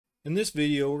In this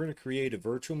video, we're going to create a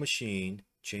virtual machine,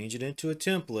 change it into a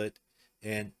template,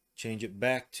 and change it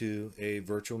back to a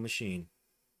virtual machine.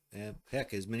 And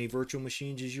heck, as many virtual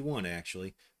machines as you want,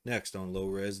 actually. Next on Low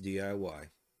Res DIY.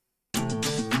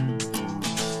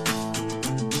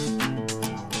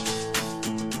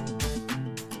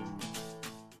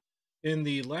 In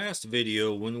the last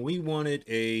video, when we wanted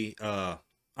a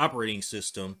operating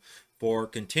system for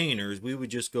containers, we would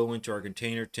just go into our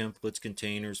container templates,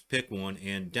 containers, pick one,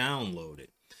 and download it.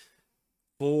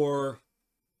 For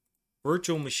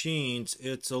virtual machines,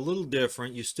 it's a little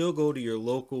different. You still go to your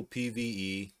local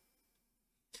PVE.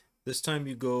 This time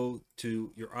you go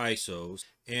to your ISOs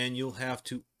and you'll have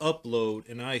to upload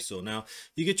an ISO. Now,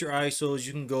 you get your ISOs,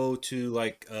 you can go to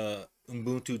like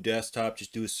Ubuntu desktop,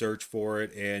 just do a search for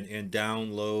it and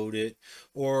download it,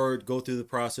 or go through the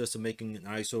process of making an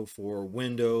ISO for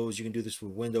Windows. You can do this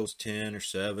with Windows 10 or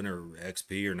 7 or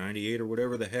XP or 98 or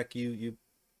whatever the heck you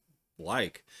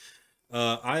like.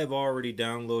 I have already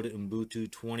downloaded Ubuntu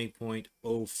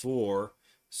 20.04,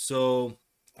 so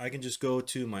I can just go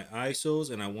to my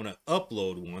ISOs and I want to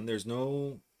upload one. There's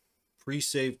no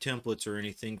pre-saved templates or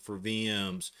anything for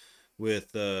VMs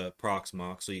with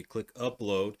Proxmox, so you click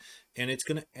upload and it's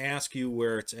going to ask you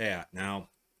where it's at. Now,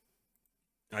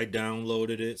 I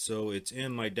downloaded it, so it's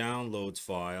in my downloads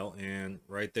file, and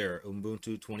right there,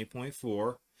 Ubuntu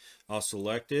 20.4. I'll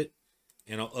select it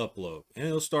and I'll upload, and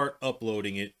it'll start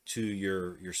uploading it to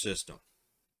your system.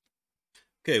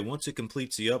 Okay, once it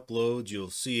completes the upload, you'll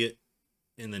see it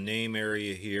in the name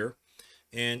area here,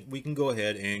 and we can go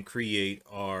ahead and create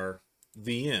our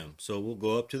VM. So we'll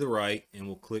go up to the right and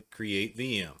we'll click create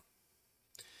VM.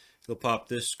 It'll pop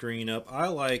this screen up. I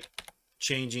like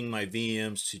changing my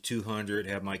VMs to 200,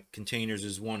 have my containers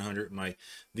as 100, my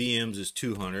VMs as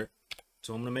 200.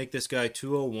 So I'm going to make this guy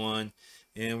 201,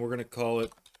 and we're going to call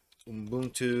it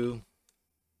Ubuntu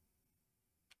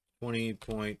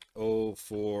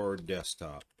 20.04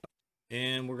 desktop.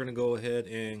 And we're going to go ahead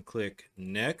and click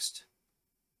next.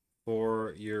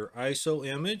 For your ISO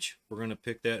image, we're going to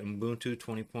pick that Ubuntu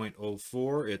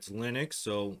 20.04. It's Linux,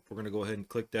 so we're going to go ahead and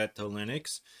click that to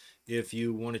Linux. If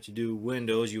you wanted to do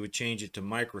Windows, you would change it to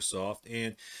Microsoft,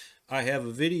 and I have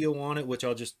a video on it, which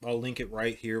I'll link it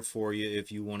right here for you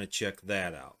if you want to check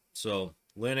that out. So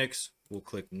Linux, we'll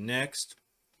click next.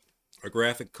 Our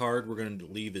graphic card we're going to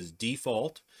leave as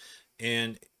default,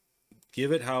 and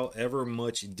give it however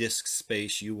much disk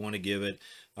space you want to give it.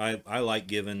 I like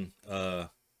giving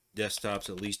desktops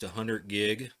at least 100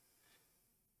 gig,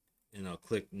 and I'll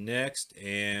click next,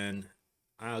 and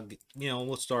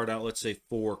we'll start out, let's say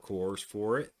 4 cores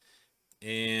for it,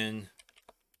 and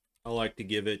I like to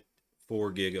give it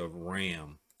 4 gig of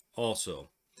RAM also.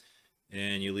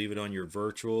 And you leave it on your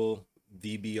virtual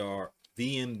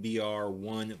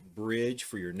VMBR1 bridge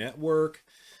for your network,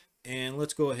 and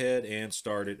let's go ahead and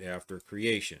start it after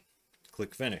creation.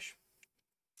 Click finish.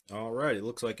 All right, it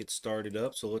looks like it started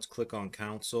up, so let's click on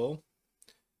console.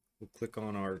 We'll click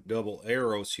on our double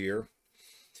arrows here,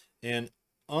 and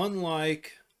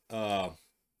unlike the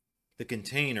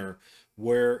container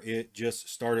where it just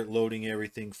started loading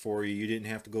everything for you, you didn't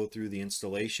have to go through the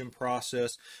installation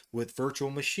process. With virtual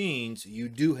machines, you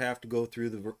do have to go through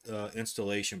the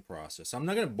installation process. I'm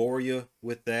not going to bore you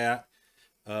with that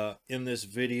in this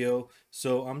video,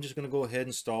 so I'm just going to go ahead and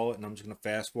install it, and I'm just going to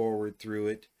fast forward through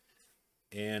it,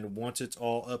 and once it's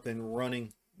all up and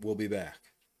running, we'll be back.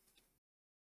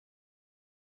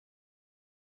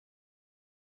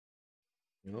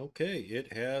 Okay,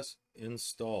 it has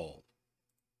installed.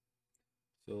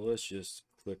 So let's just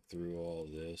click through all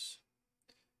this,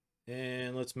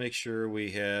 and let's make sure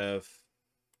we have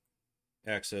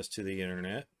access to the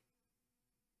internet.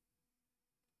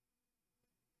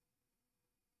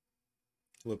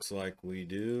 Looks like we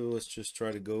do. Let's just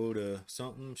try to go to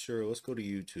something. Sure, let's go to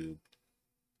YouTube.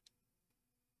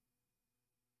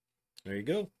 There you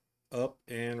go, up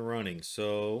and running.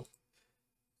 So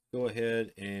go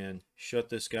ahead and shut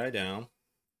this guy down.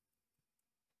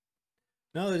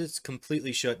 Now that it's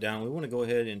completely shut down, we want to go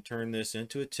ahead and turn this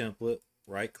into a template.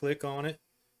 Right click on it,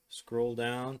 scroll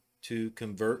down to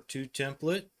convert to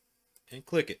template, and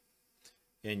click it.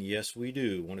 And yes, we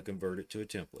do want to convert it to a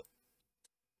template.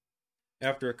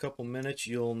 After a couple minutes,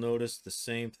 you'll notice the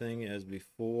same thing as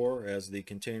before. As the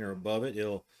container above it,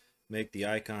 it'll make the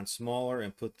icon smaller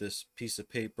and put this piece of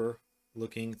paper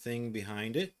looking thing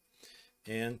behind it,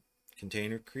 and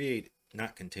template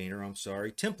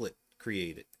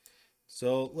created.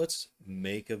 So let's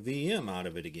make a VM out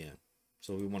of it again.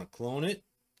 So we want to clone it.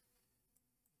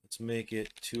 Let's make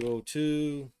it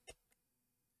 202.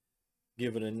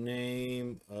 Give it a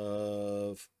name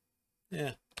of,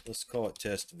 let's call it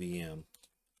test VM.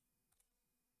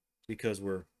 because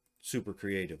we're super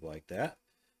creative like that.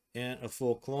 And a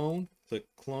full clone, click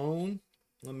clone.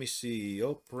 Let me see,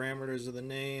 oh, parameters of the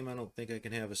name. I don't think I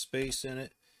can have a space in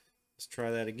it. Let's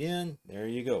try that again. There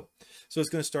you go. So it's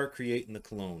going to start creating the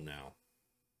clone now.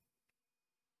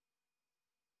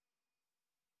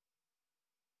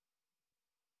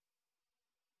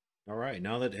 All right,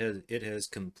 now that it has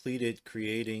completed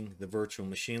creating the virtual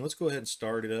machine, let's go ahead and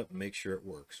start it up and make sure it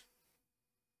works.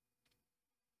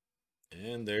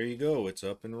 And there you go, it's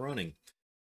up and running.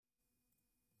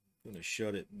 I'm going to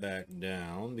shut it back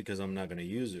down because I'm not going to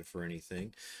use it for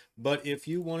anything. But if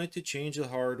you wanted to change the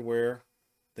hardware,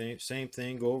 same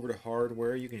thing, go over to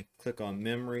hardware. You can click on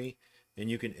memory and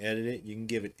you can edit it. You can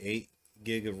give it 8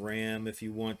 gig of RAM if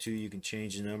you want to. You can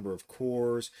change the number of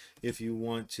cores if you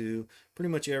want to. Pretty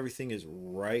much everything is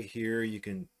right here. You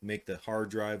can make the hard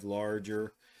drive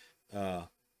larger,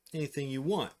 anything you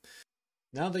want.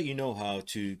 Now that you know how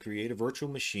to create a virtual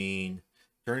machine,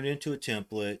 turn it into a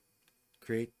template,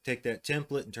 take that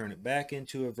template and turn it back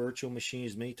into a virtual machine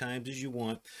as many times as you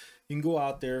want. You can go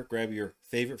out there, grab your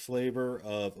favorite flavor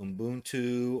of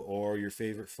Ubuntu or your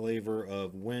favorite flavor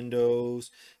of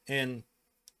Windows, and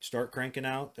start cranking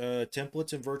out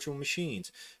templates and virtual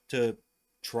machines to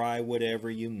try whatever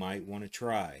you might want to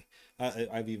try.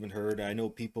 I've even heard, I know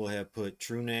people have put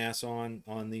TrueNAS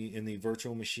in the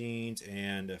virtual machines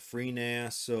and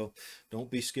FreeNAS, so don't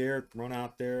be scared, run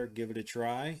out there, give it a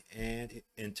try, and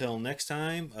until next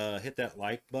time, hit that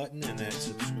like button and that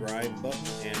subscribe button,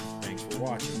 and thanks for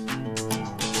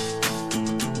watching.